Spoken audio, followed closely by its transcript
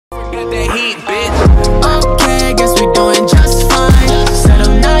got that heat, bitch. Okay, guess we doing just fine. Said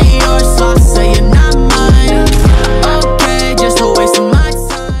I'm not yours, so I say you're not mine. Okay, just a waste of my time.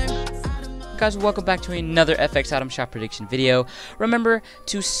 Guys, welcome back to another FX Item Shop prediction video. Remember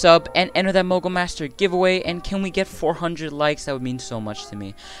to sub and enter that Mogul Master giveaway, and can we get 400 likes? That would mean so much to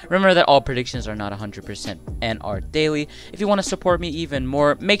me. Remember that all predictions are not 100% and are daily. If you want to support me even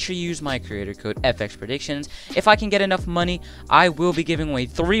more, make sure you use my creator code FX Predictions. If I can get enough money, I will be giving away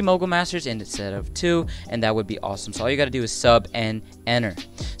 3 Mogul Masters instead of 2, and that would be awesome. So all you gotta do is sub and enter.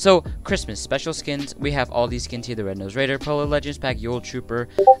 So Christmas special skins, we have all these skins here: the Red Nose Raider, Polar Legends Pack, Yule Trooper,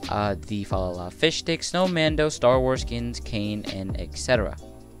 the Falala Fish Stick, Snow Mando, Star Wars skins, Kane, and etc.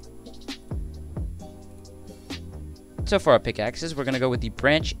 So for our pickaxes, we're gonna go with the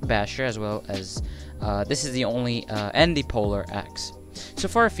Branch Basher, as well as this is the only and the Polar Axe. So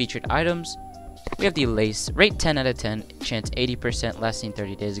for our featured items, we have the Lace, rate 10 out of 10, chance 80%, last seen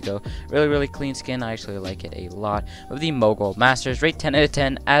 30 days ago. Really clean skin. I actually like it a lot. With the Mogul Masters, rate 10 out of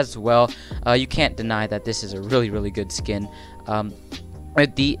 10 as well. You can't deny that this is a really good skin.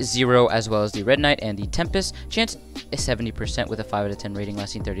 With the Zero, as well as the Red Knight and the Tempest, chance is 70% with a 5 out of 10 rating,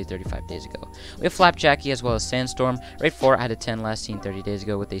 last seen 30 to 35 days ago. We have Flapjackie as well as Sandstorm, rate 4 out of 10, last seen 30 days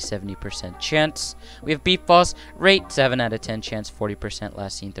ago with a 70% chance. We have Beef Boss, rate 7 out of 10, chance 40%,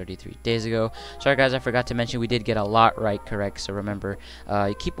 last seen 33 days ago. Sorry guys, I forgot to mention we did get a lot correct, so remember,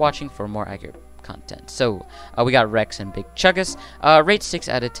 keep watching for more accurate content. So we got Rex and Big Chuggus, rate 6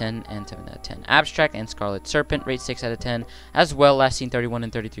 out of 10 and 7 out of 10. Abstract and Scarlet Serpent, rate 6 out of 10 as well, last seen 31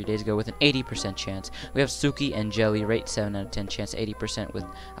 and 33 days ago with an 80% chance. We have Suki and Jelly, rate 7 out of 10, chance 80% with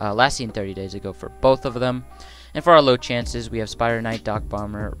last seen 30 days ago for both of them. And for our low chances, we have Spider Knight, Doc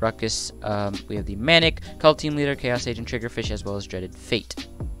Bomber, Ruckus, we have the Manic, Cult Team Leader, Chaos Agent, Triggerfish, as well as Dreaded Fate.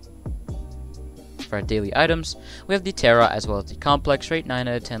 For our daily items, we have the Terra as well as the Complex, rate 9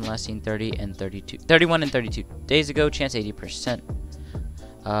 out of 10, last seen 31 and 32 days ago, chance 80%.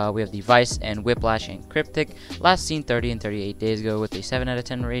 We have the Vice and Whiplash and Cryptic, last seen 30 and 38 days ago with a 7 out of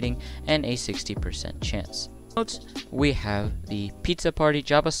 10 rating and a 60% chance. Notes, we have the Pizza Party,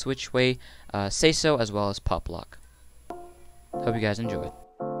 Jabba Switchway, Say So, as well as Pop Lock. Hope you guys enjoyed.